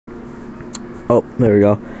Oh, there we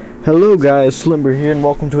go. Hello guys, Slimber here, and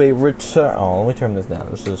welcome to a return. Oh, let me turn this down.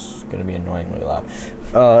 This is gonna be annoyingly loud.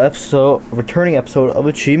 Returning episode of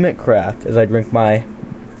Achievementcraft as I drink my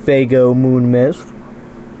Fago Moon Mist.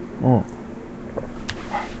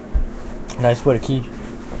 Nice way to keep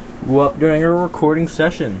you up during a recording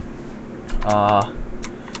session. Oh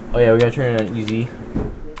yeah, we gotta turn it on easy.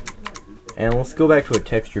 And let's go back to a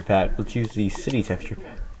texture pack. Let's use the city texture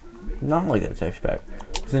pack. Not like that texture pack.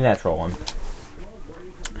 It's the natural one.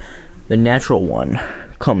 The natural one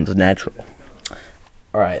comes natural.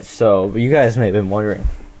 Alright, so you guys may have been wondering,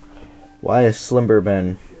 why has Slimber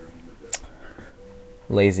been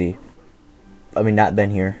lazy? I mean, not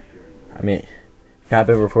been here. I mean, not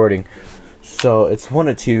been recording. So it's one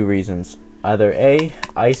of two reasons. Either A,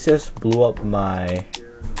 ISIS blew up my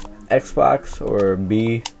Xbox, or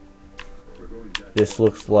B, this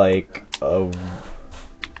looks like a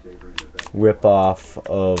ripoff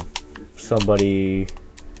of somebody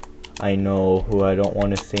I know who I don't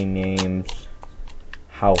want to say names.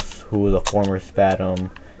 House, who was a former Spatum,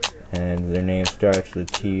 and their name starts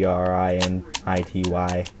with Trinity. Looks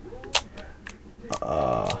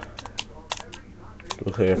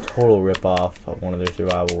like a total ripoff of one of their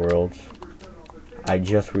survival worlds. I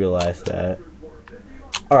just realized that.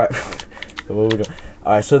 Alright, so what are we doing?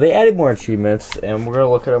 Alright, so they added more achievements, and we're gonna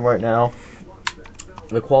look at them right now.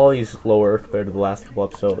 The quality is lower compared to the last couple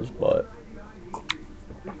episodes, but...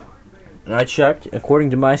 And I checked,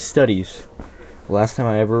 according to my studies, the last time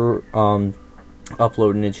I ever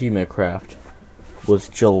uploaded an Achievementcraft was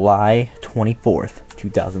July 24th,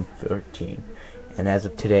 2013. And as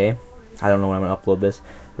of today, I don't know when I'm going to upload this,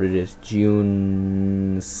 but it is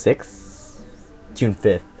June 6th? June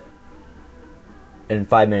 5th. In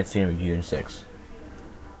 5 minutes, it's going to be June 6th.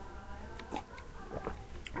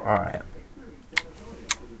 Alright.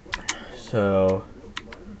 So...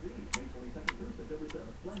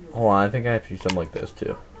 Hold on, I think I have to do something like this,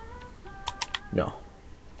 too. No.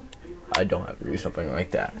 I don't have to do something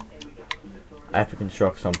like that. I have to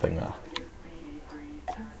construct something,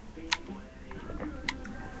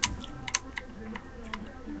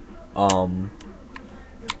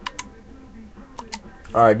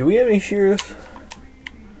 Alright, do we have any shears?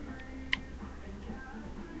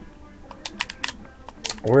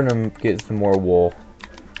 We're gonna get some more wool.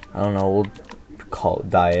 I don't know, we'll call it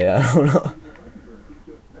diet, I don't know.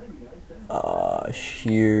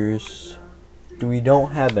 Shears. We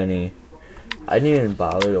don't have any. I didn't even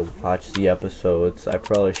bother to watch the episodes. I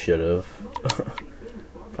probably should have.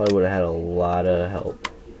 Probably would have had a lot of help.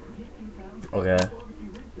 Okay.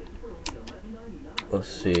 Let's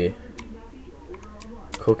see.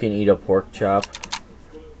 Cook and eat a pork chop.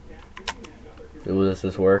 Does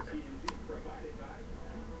this work?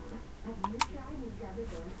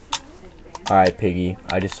 Alright, Piggy.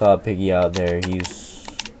 I just saw a Piggy out there. He's...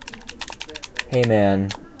 Hey, man.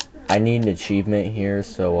 I need an achievement here,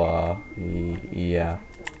 so, yeah.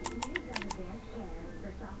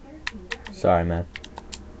 Sorry, man.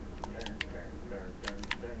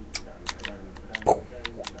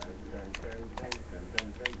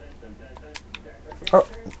 Oh,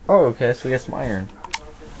 okay, so we got some iron.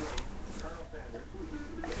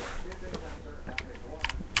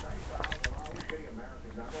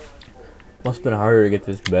 Must have been harder to get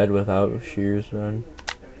this bed without shears, then.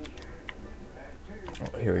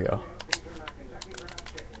 Oh, here we go.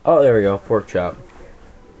 Oh, there we go. Pork chop.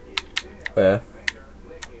 Yeah.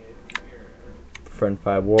 Friend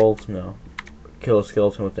 5 wolves? No. Kill a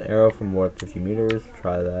skeleton with an arrow from more than 50 meters.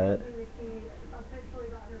 Try that.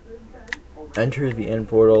 Enter the end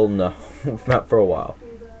portal? No. Not for a while.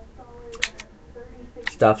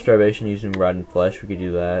 Stop starvation using rotten flesh. We could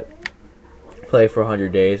do that. Play for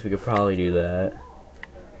 100 days. We could probably do that.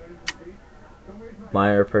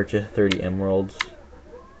 Meyer purchase 30 emeralds.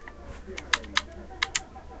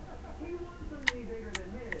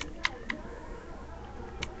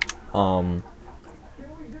 Are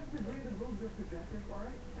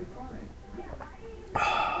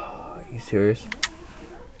you serious?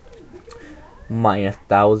 Minus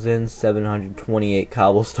 1,728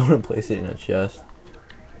 cobblestone and place it in a chest.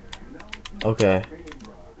 Okay.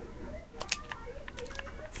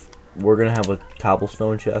 We're gonna have a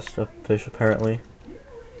cobblestone chest of fish, apparently.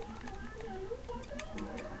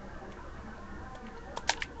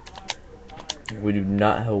 We do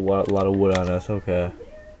not have a lot of wood on us. Okay.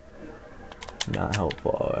 Not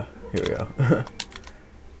helpful. Here we go.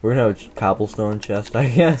 We're gonna have a cobblestone chest, I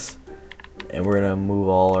guess. And we're gonna move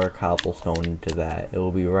all our cobblestone into that. It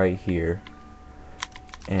will be right here.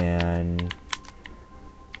 And...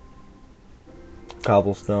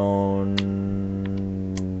 Cobblestone...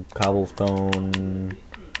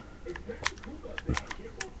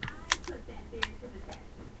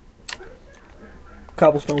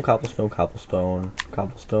 cobblestone, cobblestone, cobblestone,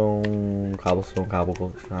 cobblestone, cobblestone,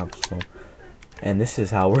 cobblestone. And this is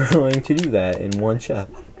how we're going to do that in one shot.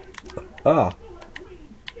 Ah.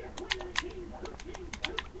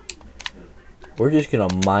 We're just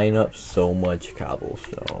gonna mine up so much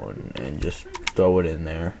cobblestone and just throw it in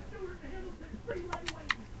there.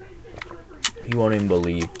 You won't even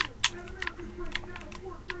believe.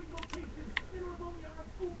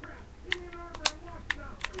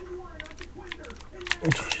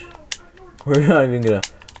 We're not even gonna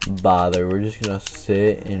bother. We're just gonna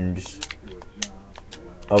sit and just...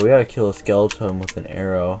 Oh, we gotta kill a skeleton with an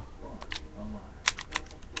arrow.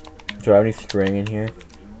 Do I have any string in here?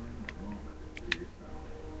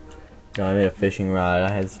 No, I made a fishing rod.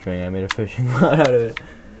 I had string. I made a fishing rod out of it.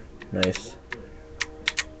 Nice.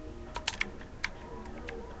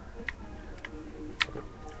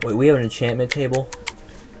 Wait, we have an enchantment table?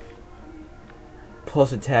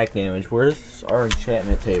 Plus attack damage. Where's our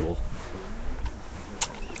enchantment table?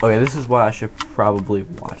 Okay, this is why I should probably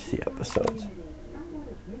watch the episodes.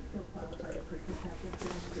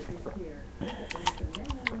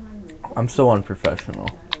 I'm so unprofessional.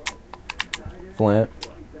 Flint.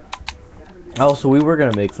 Oh, so we were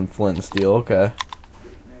gonna make some flint and steel. Okay.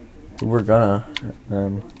 We were gonna.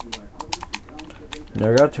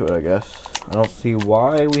 Never got to it, I guess. I don't see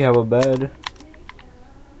why we have a bed.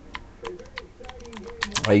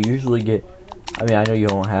 I usually get... I mean, I know you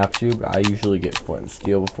don't have to, but I usually get flint and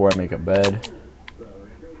steel before I make a bed.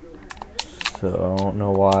 So, I don't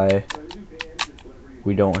know why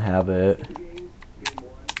we don't have it.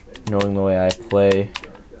 Knowing the way I play,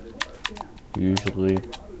 usually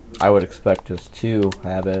I would expect us to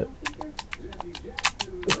have it.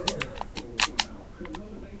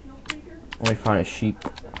 Let me find a sheep.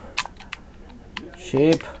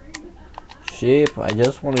 Sheep. Sheep. I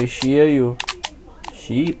just want to shear you.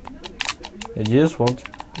 Sheep. I just want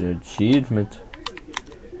the achievement.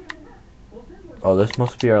 Oh, this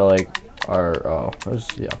must be our, like, our, oh, this,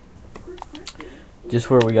 yeah. Just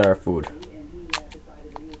where we got our food.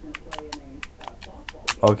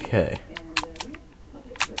 Okay.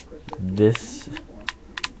 This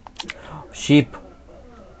sheep.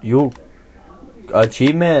 You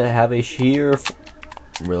achievement, have a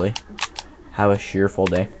really? Have a cheerful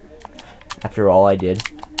day. After all I did.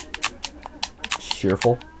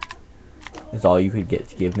 Cheerful is all you could get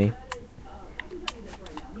to give me.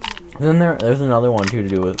 And then there's another one too to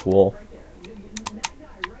do with wool.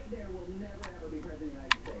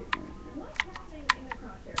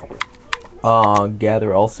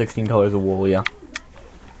 Gather all 16 colors of wool, yeah.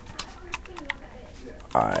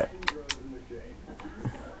 Alright.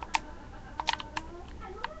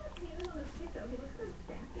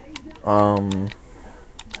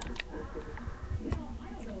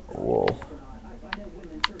 Wool.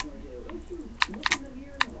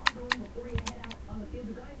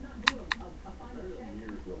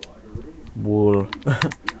 Wool.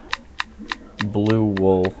 Blue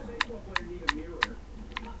wool.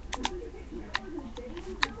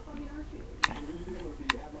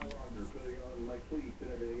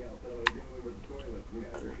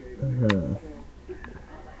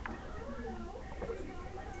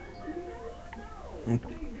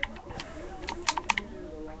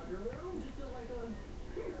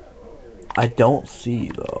 I don't see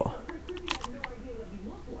though.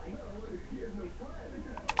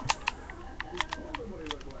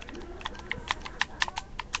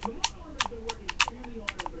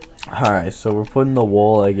 Alright, so we're putting the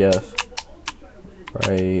wool, I guess.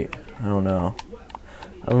 Right. I don't know.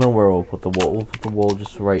 I don't know where we'll put the wool. We'll put the wool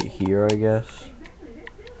just right here, I guess.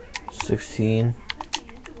 16.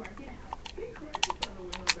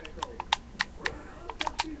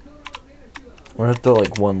 We're gonna throw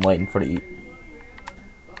like one light in front of each.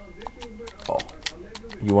 Oh.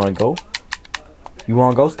 You wanna go? You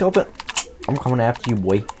wanna go, skeleton? I'm coming after you,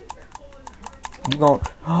 boy. You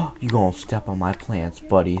gonna step on my plants,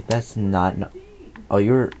 buddy. That's not no. Oh,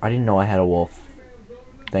 I didn't know I had a wolf.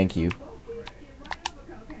 Thank you.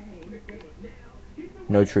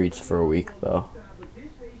 No treats for a week, though.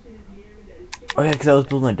 Oh yeah, because I was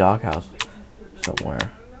building a doghouse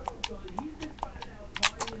somewhere.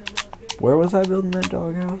 Where was I building that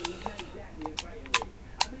doghouse?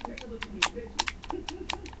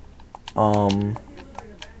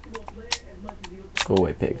 Go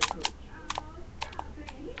away, pig.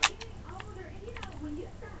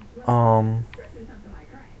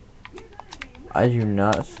 I do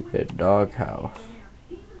not see a doghouse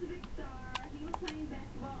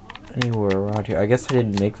anywhere around here. I guess I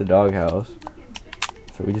didn't make the doghouse,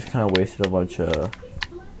 so we just kind of wasted a bunch of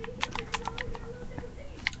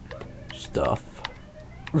stuff.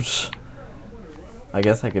 I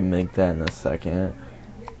guess I can make that in a second.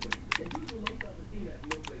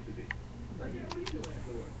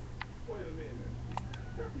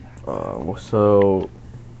 So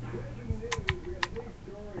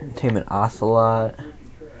tame an ocelot,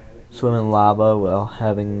 swim in lava while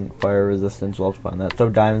having fire resistance while spawn that. Throw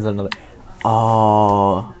diamonds on another.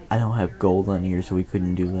 Oh, I don't have gold on here, so we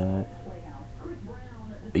couldn't do that.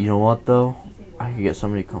 But you know what though? I could get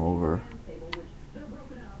somebody to come over,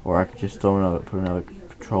 or I could just throw another, put another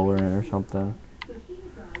controller in or something.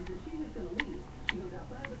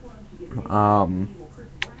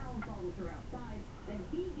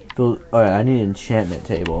 Those. Oh yeah, I need an enchantment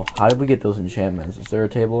table. How did we get those enchantments? Is there a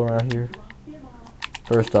table around here?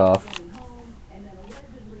 First off,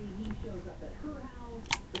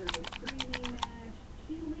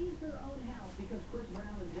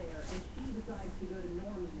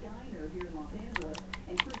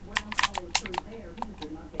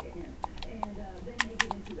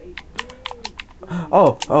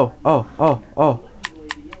 oh.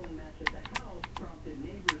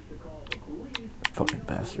 Fucking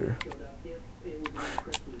bastard.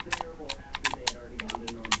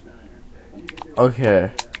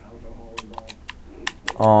 Okay.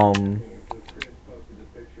 Um.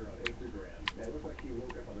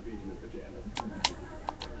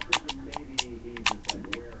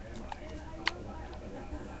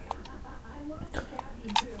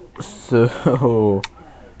 So,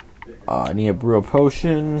 I need a brew a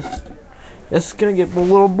potion. It's gonna get a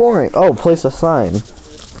little boring. Oh, place a sign.